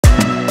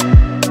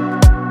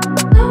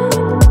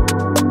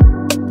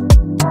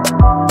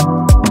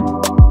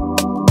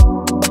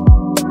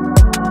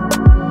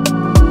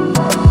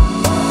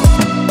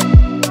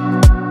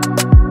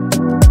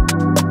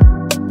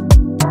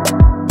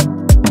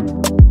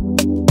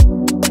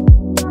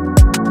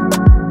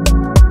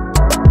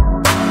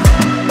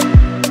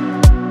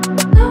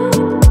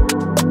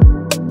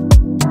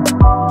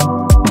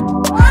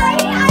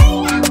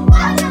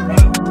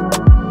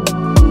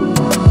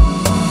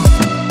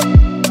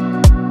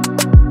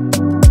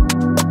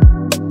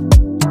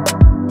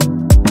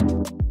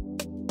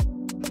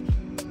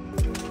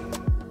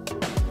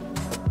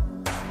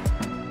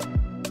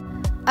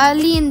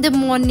early in the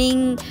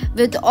morning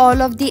with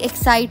all of the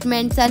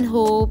excitements and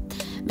hope.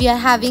 We are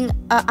having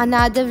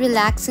another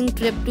relaxing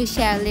trip to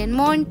Cherilyn,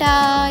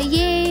 Monta.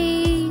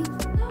 Yay!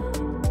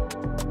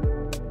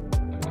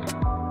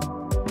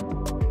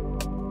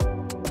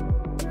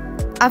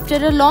 After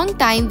a long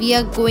time, we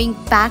are going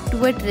back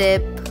to a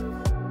trip.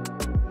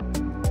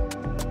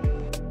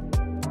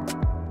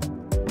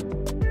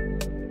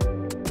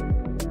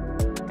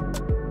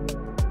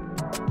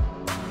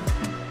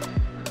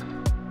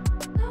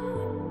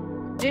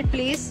 Favorite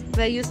place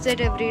where you sit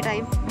every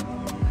time?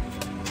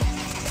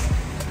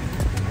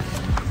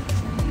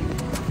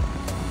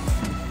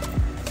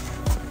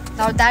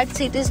 Now that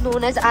seat is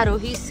known as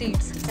Arohi's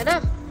seats, है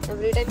ना?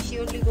 Every time she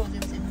only goes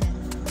and sits there.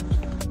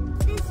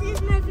 This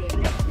is my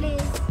favorite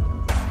place.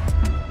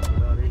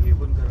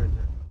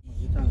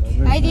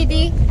 Hi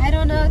Didi, I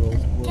don't know.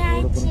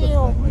 Catch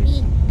you,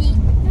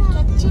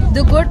 catch you.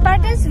 The good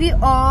part is we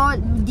all,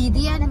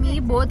 Didi and me,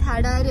 both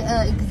had our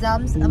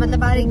exams.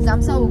 मतलब our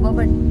exams are over,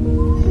 but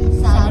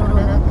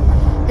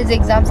his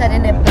exams are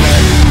in April.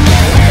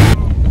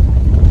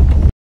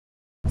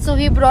 So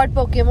we brought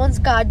Pokemon's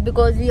card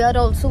because we are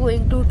also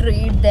going to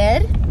trade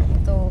there.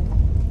 So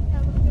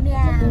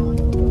Yeah.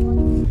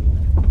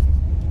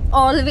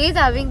 always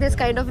having this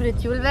kind of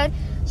ritual where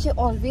she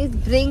always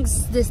brings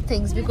these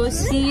things because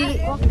she.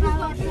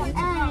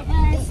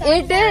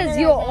 It is,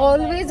 you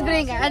always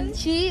bring, and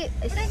she.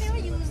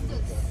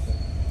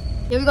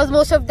 Yeah, because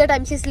most of the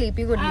time she's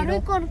sleeping only,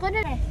 no?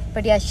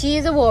 But yeah, she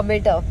is a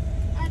vomiter.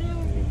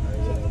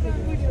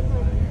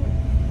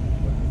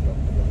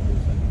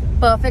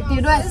 Perfect,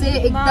 you know, ऐसे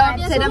एकदम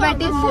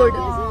cinematic food.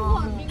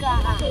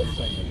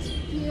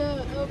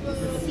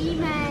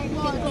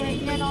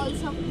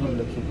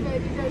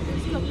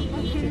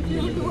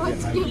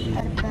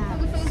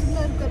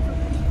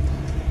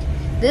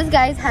 This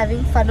guy is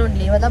having fun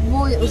only. मतलब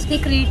वो उसकी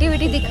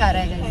creativity दिखा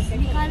रहा है guys.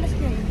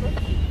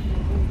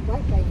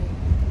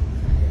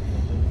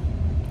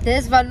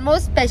 There's one more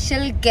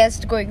special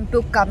guest going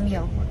to come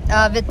here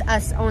with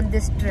us on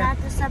this trip.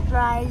 That's a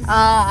surprise.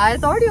 I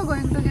thought you were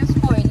going to give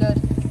spoiler.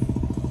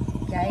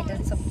 Yeah, it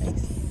is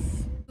surprise.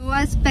 So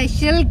our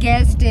special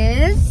guest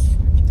is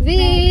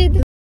Ved.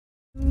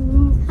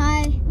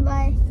 Hi,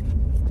 bye.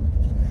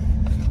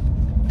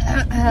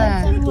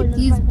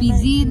 He's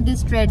busy in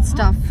this thread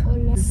stuff.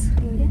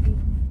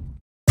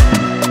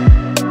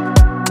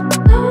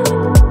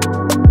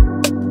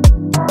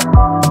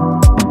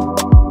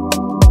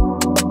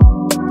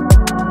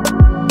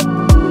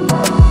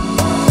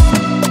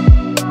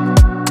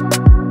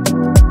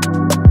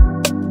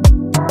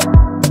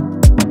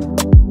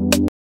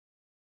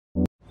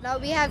 Now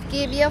we have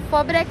came here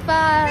for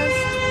breakfast.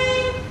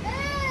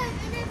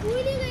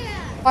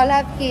 All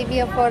have came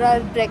here for our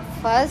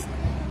breakfast.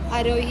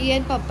 Arohi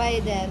and Papa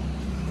are there.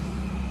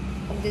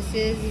 And this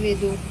is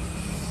Vedu.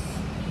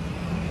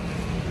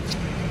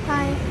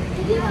 Hi.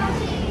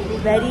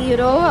 Very, you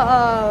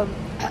know,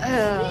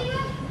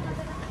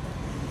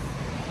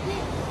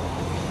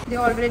 they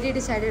already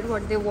decided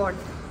what they want.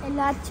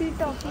 Elachi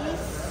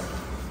toffees.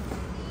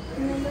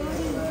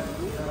 Melody.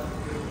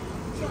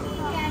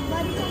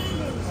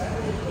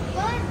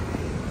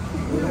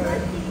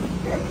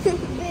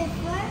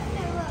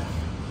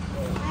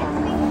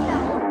 Cadbury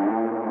chocolate.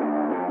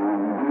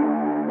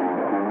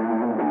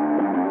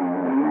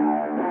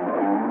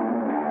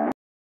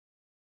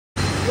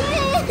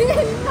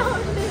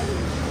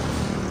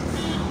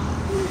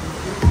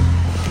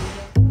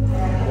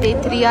 They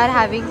three are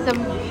having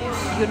some,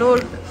 you know,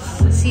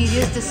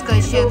 serious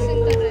discussion.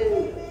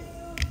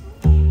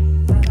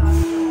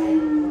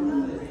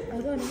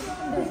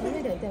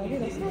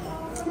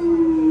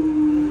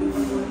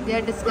 They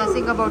are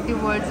discussing about the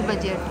world's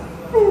budget.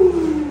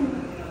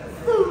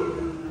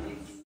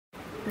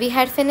 We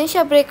had finished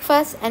our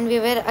breakfast and we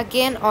were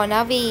again on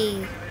our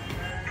way.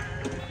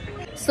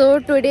 So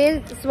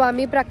today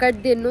Swami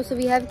Prakat Dinu, so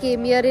we have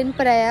came here in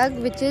Prayag,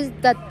 which is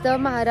Datta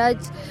Maharaj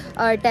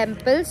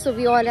temple. So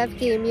we all have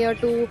came here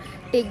to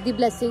take the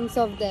blessings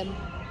of them.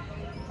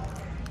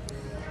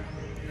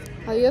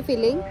 How are you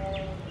feeling?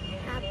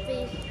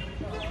 Happy.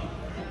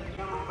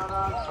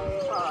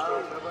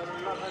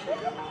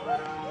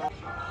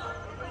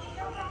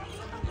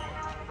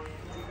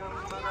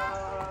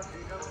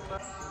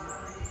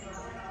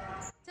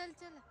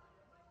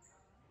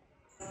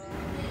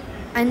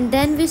 And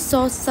then we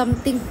saw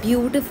something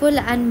beautiful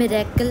and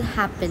miracle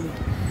happened,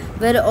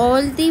 where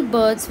all the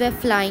birds were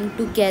flying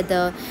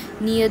together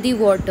near the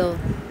water.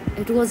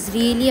 It was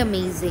really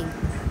amazing.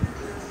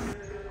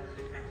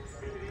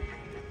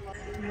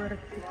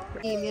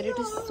 It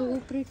is so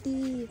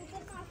pretty.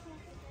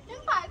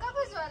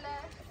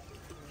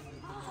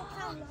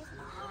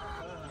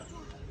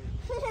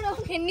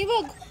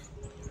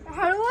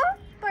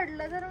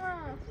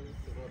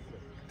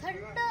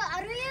 थंड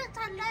अरे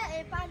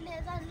चाललाय पाले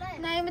चाललाय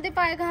नाही मध्ये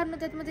पाय घाण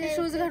होतात मध्ये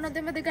शूज घाण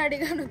होते मध्ये गाडी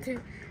घाण होते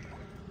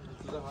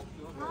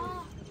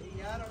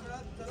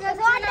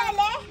कसं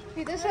वाटले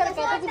तिथे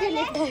स्वर्गातच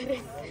गेले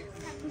direct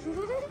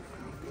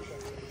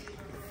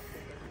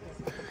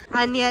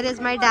And here is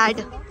my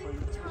dad.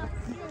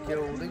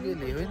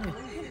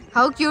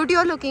 How cute you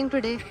are looking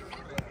today.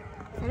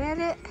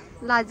 Arey,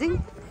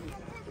 Lazing.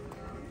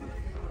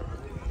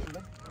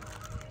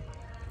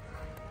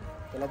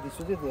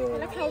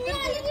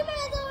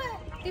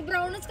 ती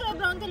ब्राऊनच कलर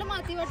ब्राऊन त्याला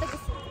माती वाटत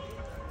असेल.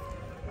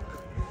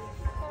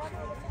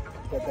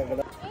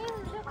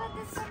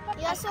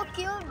 You're so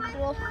cute,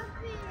 bro.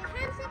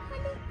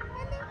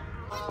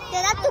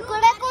 त्याला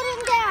तुकडे करून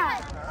द्या.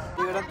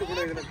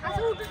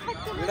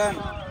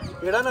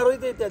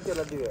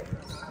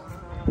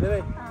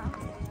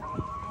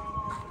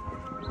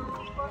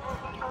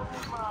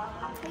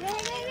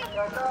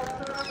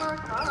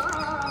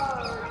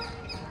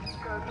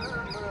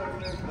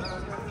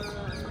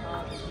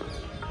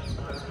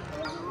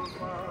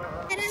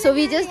 So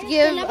we just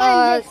give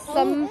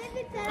some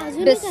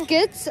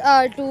biscuits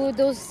to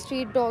those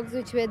street dogs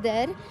which were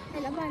there.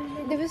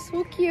 They were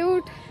so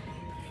cute.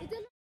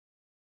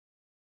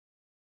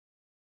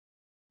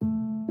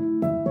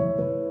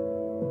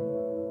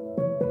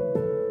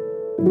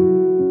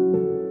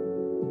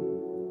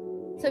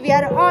 So we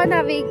are on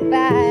our way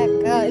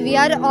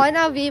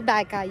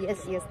back.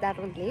 Yes, that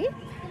only.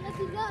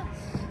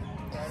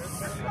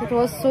 It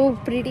was so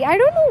pretty. I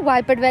don't know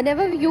why, but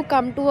whenever you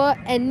come to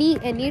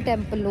any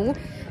temple, no,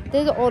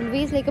 there's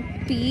always like a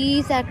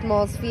peace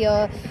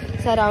atmosphere.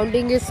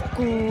 Surrounding is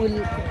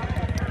cool,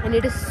 and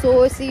it is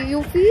so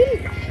you feel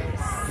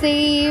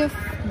safe,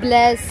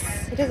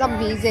 blessed. It is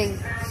amazing.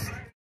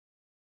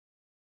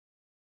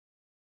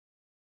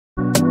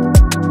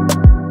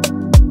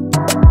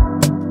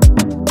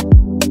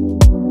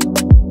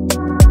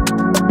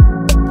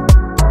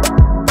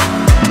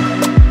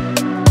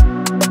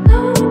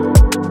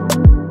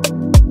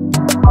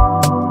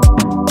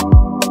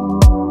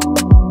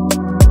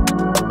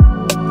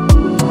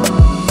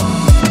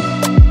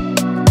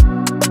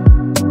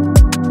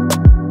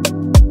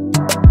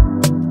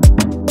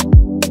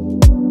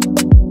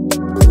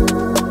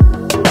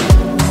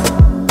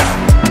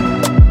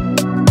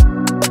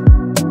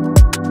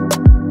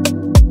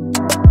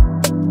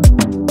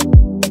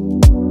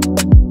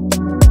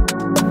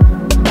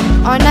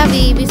 On our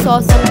way, we saw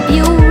some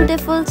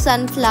beautiful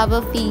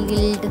sunflower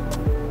field.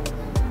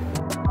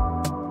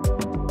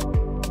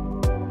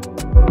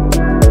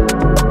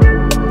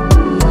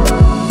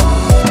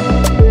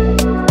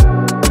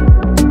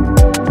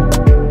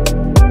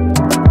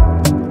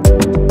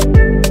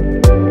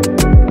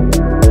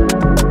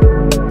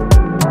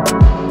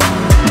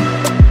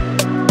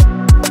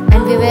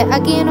 And we were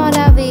again on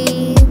our way.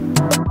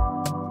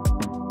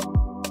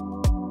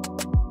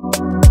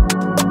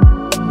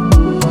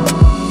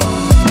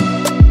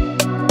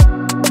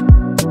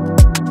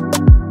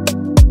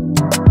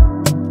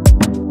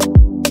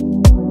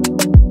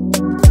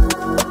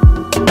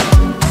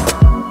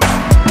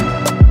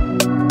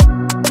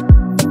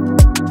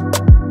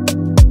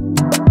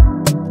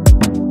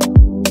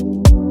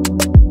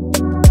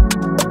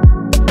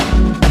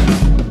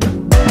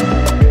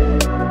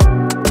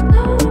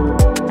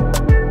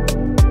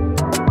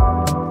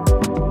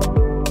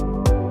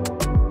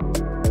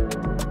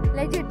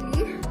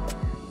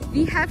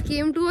 We have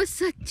came to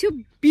such a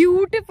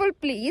beautiful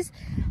place.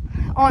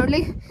 Or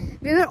like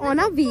we were on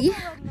our way.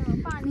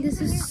 This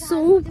is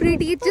so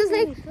pretty. It's just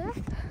like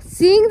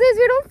seeing this,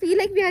 we don't feel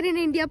like we are in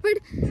India, but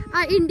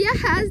India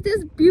has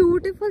this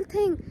beautiful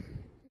thing.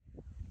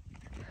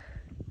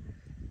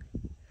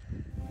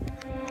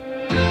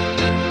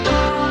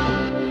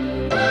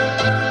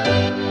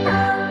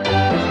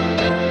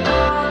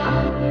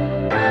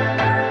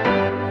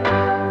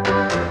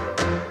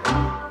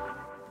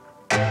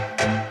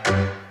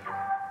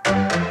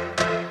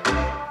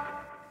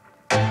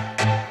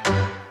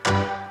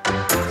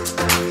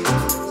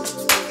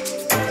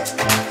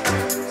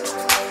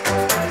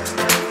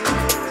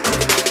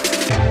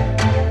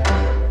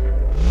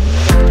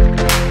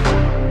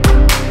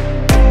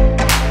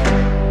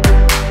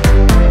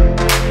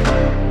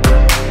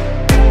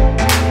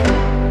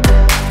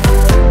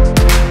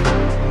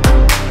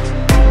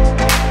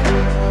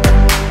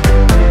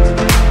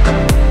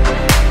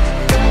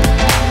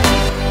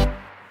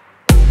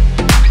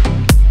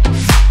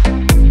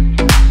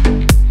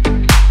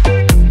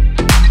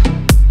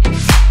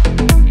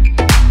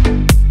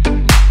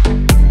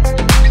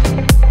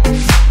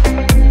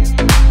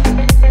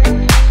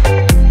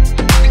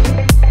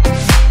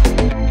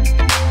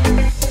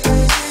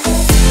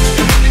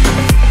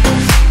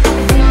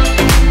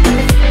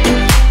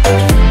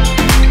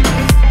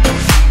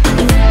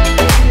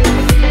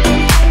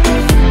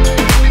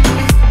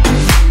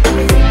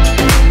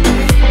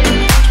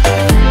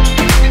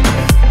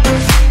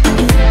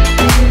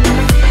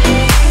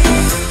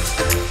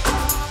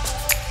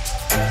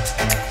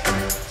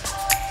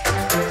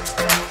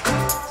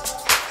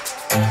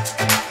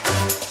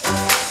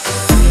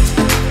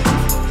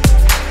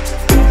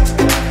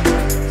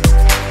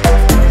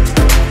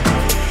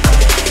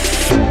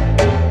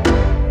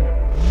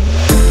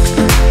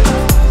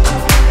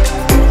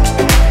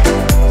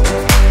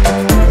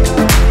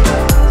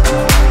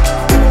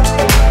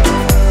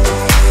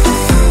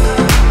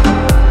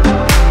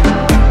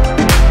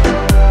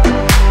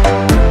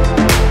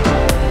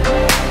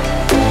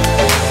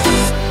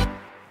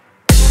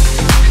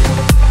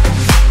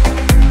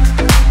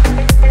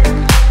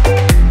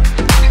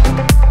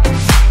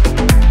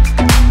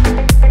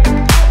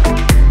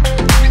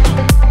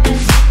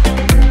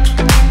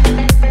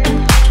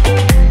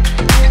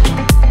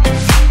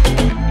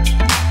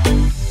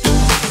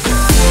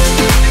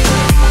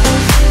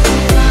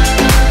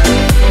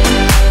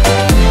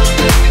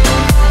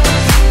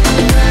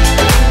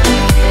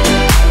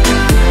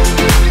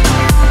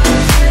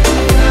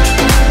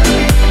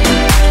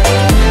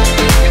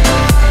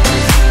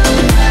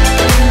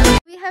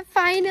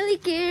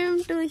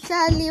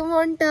 Ali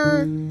Monta.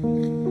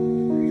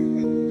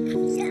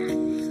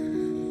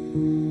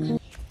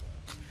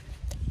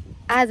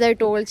 As I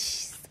told,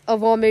 she's a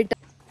vomit.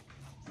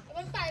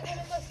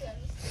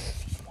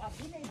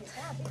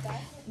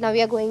 Now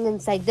we are going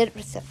inside the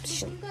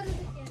reception.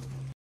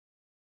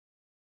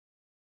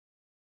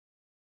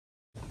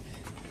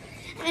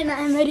 And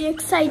I'm very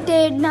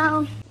excited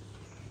now.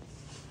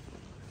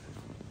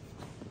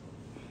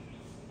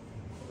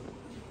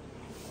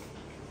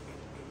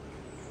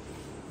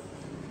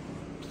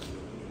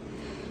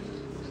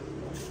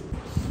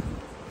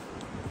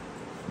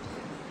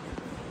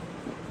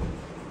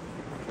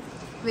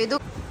 Vedu.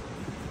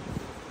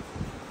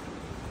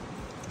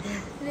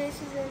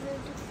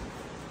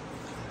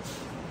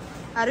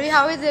 Arvi,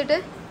 how is it?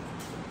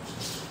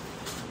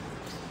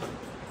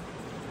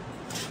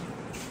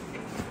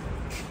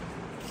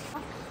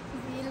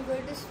 We'll go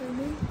to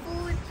swimming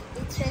pool.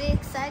 It's very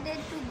excited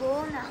to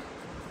go now.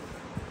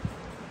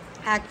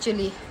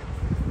 Actually,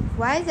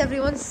 why is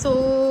everyone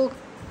so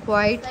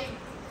quiet?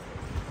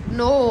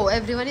 No,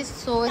 everyone is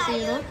so,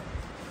 you know,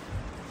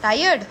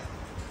 tired.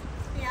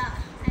 Yeah,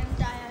 I'm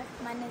tired.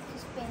 My neck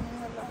is paining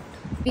a lot.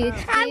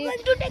 I'm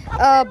going to take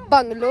a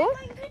bungalow.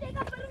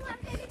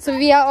 So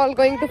we are all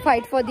going to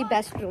fight for the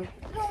best room.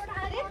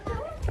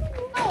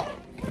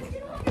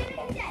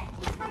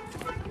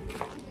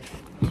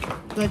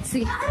 Let's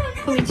see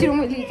which room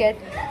will we get.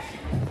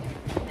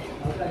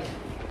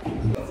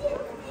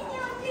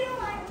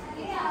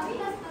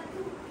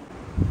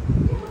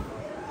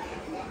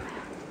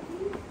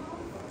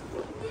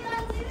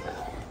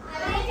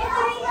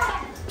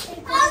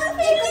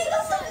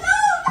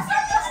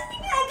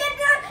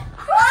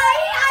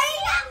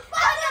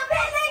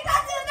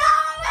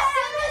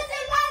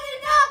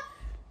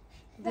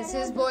 This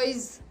is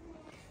boys.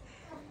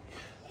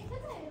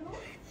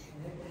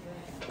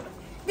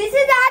 This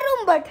is our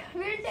room, but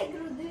we'll take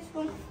this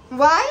one.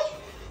 Why?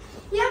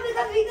 Yeah,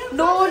 because we can.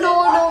 No.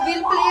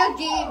 We'll play a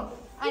game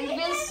and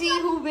we'll see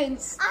who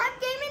wins. I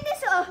came in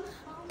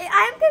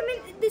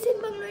this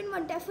in bungalow in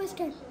Monta first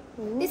time.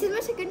 This is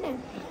my second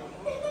time.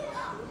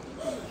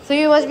 So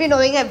you must be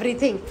knowing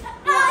everything.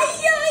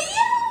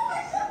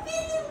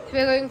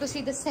 We're going to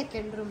see the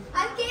second room.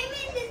 I came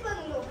in this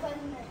bungalow.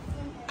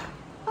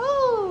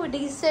 Oh,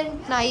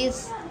 decent,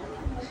 nice.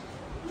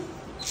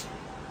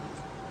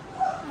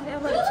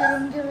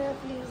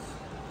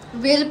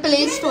 We'll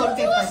play stone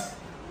papers.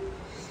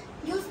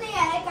 Juice nahi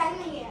aa raha, kal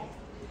nahi aa.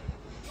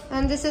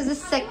 And this is the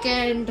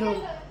second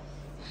room.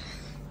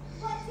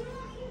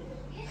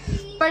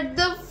 But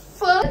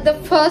the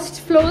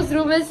first floor's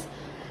room is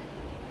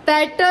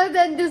better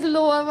than this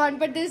lower one.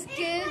 But this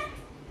kid,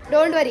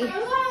 don't worry.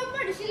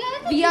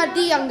 We are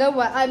the younger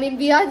one. I mean,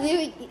 we are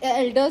the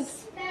elders.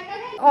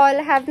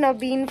 All have now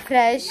been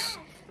fresh.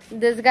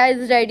 This guy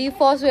is ready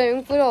for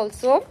swimming pool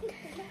also.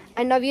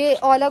 And now we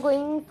all are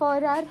going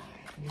for our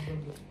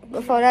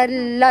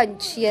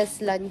lunch. Yes,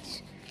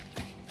 lunch.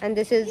 And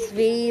this is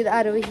Ved,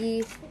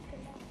 Arohi.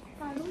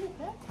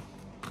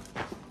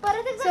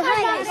 So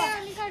hi guys,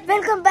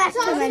 welcome back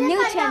to my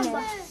new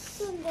channel.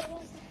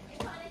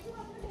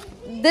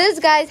 This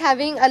guy is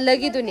having a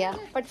lagi dunya,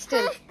 but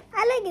still.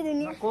 I like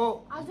it.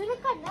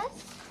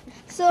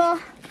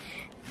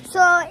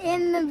 So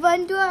in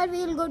 1-2 hours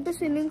we will go to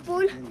swimming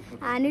pool,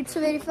 and it's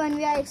very fun.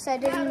 We are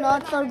excited a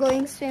lot for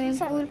going swimming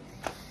pool.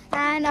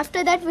 And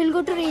after that we'll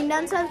go to rain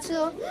dance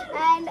also.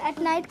 And at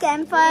night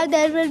campfire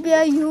there will be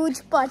a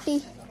huge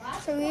party.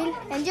 So we'll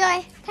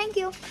enjoy. Thank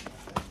you.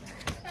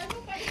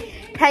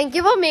 Thank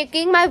you for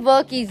making my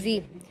work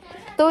easy.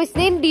 तो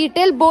इसने in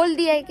detail बोल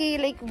दिया है कि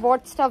like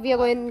what stuff we are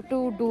going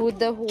to do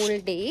the whole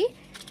day.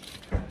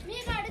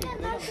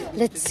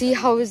 Let's see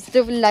how is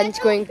the lunch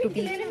going to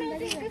be.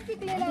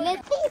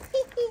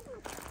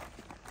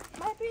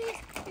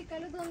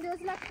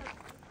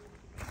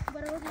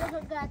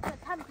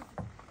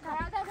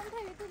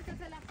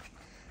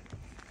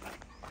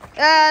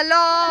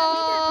 Hello.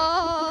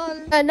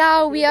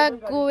 Now we are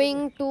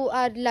going to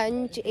our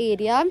lunch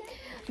area.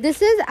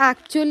 This is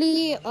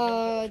actually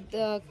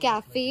the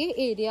cafe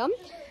area,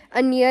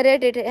 and near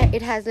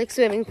it has like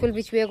swimming pool,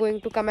 which we are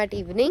going to come at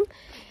evening.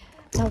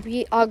 Now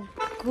we are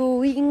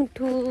going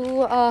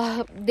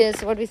to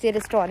this what we say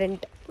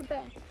restaurant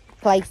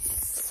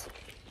place.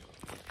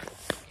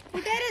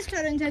 What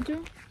restaurant,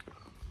 Chachu?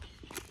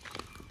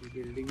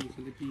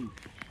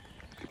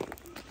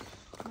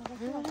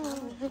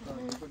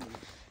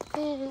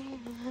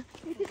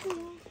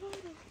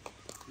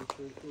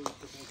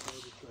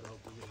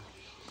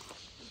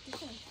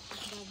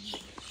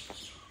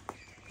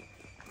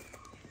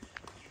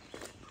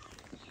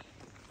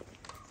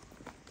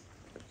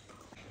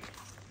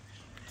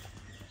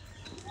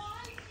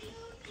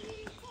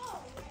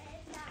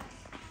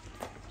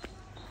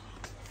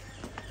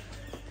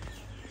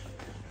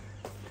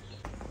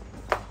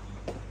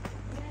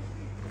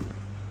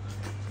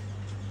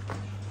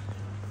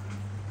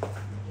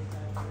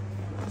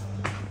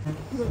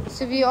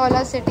 So we all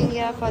are sitting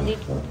here for the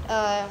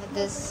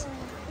this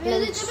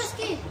lunch.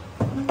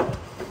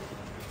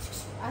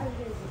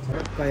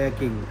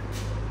 Kayaking.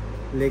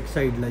 Lake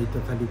साईडला इथं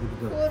खाली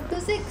कुठं 4 to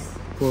 6.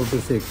 4 to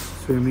 6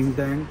 swimming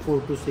tank 4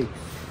 to 6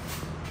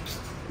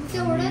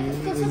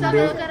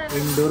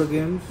 indoor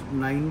games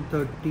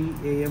 9:30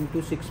 AM to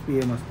 6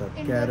 PM असतात.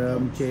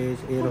 Carrom, chess,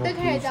 air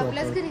hockey,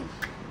 soccer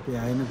ते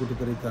आहे ना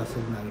कुठेतरी इथं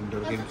असेल ना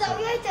इंडोर गेम्स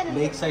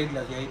लेक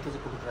साईडला या इथं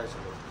कुठं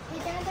असेल.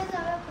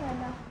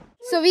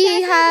 So we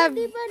have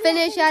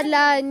finished our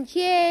lunch.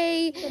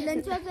 Yay! The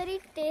lunch was very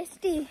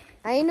tasty.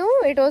 I know,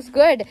 it was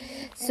good.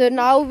 So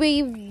now we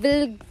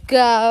will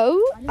go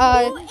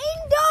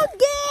Indoor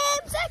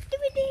games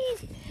activities.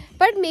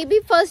 but maybe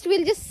first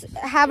we'll just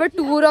have a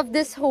tour of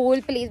this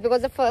whole place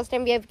because the first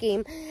time we have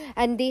came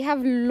and they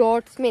have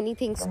many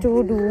things to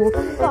do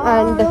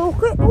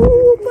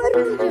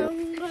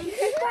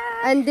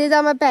and these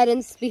are my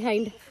parents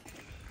behind.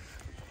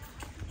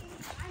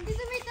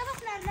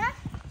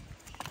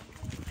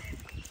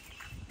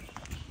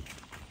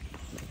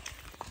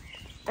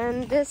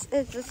 And this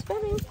is the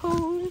swimming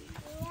pool.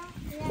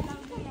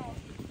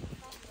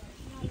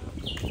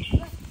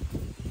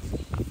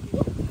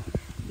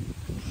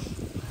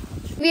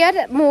 We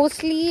are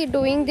mostly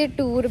doing the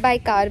tour by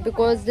car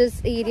because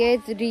this area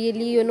is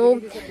really, you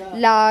know,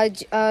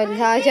 large.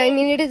 I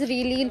mean, it is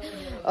really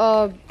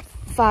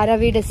far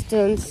away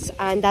distance,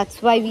 and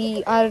that's why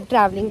we are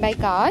traveling by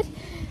car.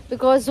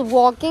 Because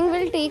walking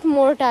will take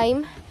more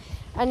time,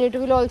 and it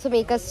will also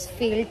make us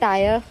feel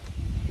tired.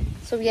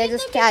 So we are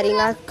just carrying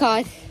our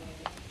car,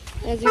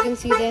 as you can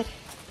see there.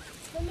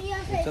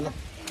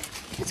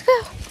 Let's go.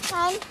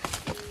 Bye.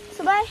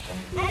 So bye.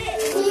 So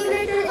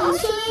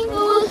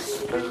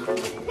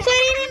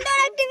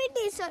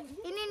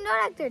in indoor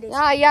activities.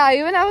 Yeah.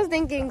 Even I was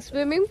thinking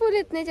swimming pool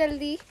itne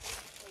jaldi.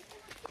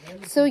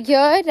 So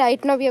here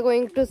right now we are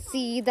going to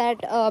see that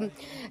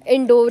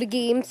indoor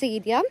games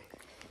area.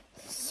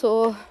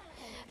 So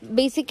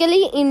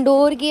basically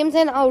indoor games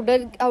and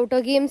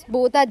outdoor games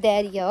both are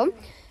there here.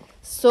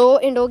 So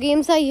indoor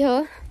games are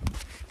here,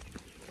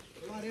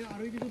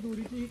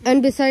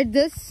 and beside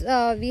this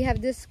we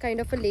have this kind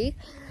of a lake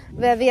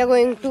where we are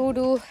going to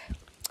do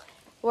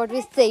what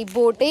we say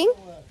boating.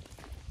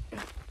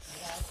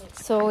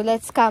 So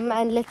let's come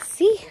and let's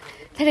see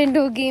that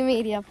indoor game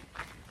area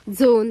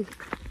zone.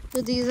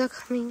 So these are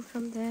coming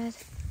from there.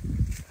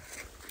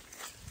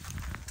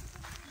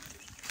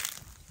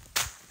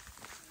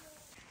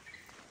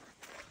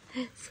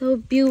 So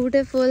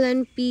beautiful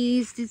and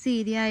peace this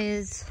area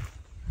is.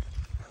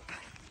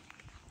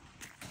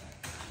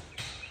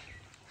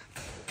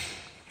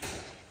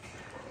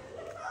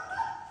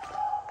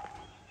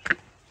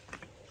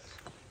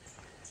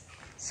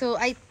 So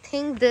I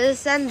think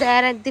this and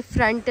there at the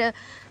front the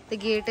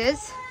gate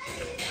is.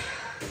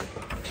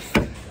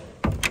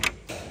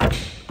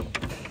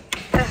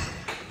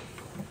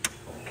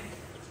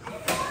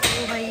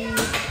 Oh bhai.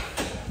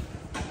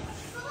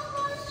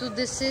 So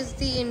this is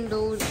the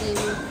indoor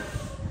game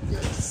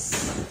place.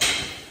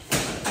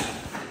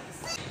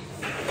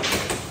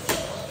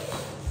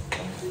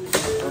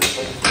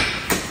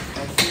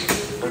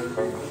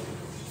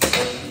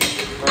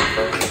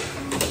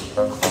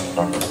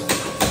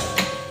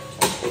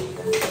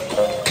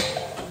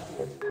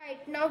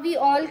 We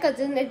all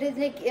cousins, it is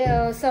like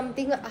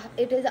something,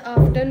 it is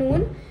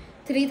afternoon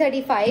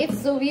 3:35,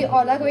 so we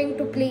all are going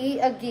to play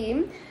a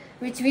game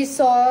which we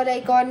saw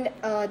like on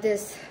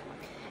this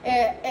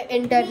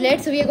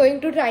internet. So we are going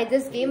to try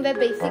this game where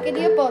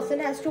basically a person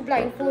has to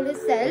blindfold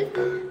himself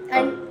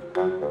and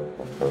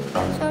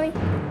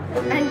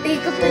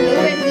take a pillow,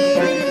 and we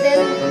will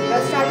then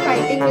start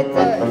fighting with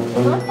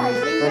not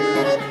fighting but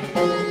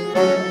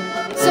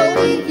so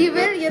he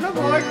will, you know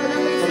what,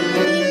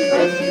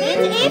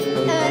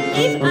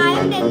 if I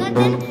am pregnant,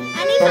 then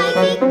and if I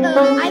keep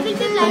I will be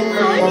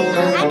blindfold,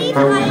 and if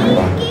I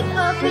keep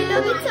pillow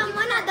with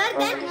someone other,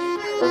 then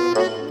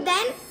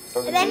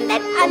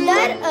that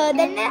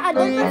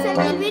other person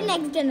will be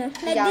next dinner.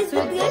 Like yeah, this. So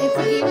it's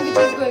a game which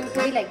is going to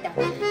be like that.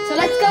 So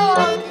let's go.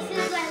 This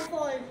is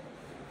blindfold.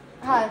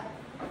 Hi.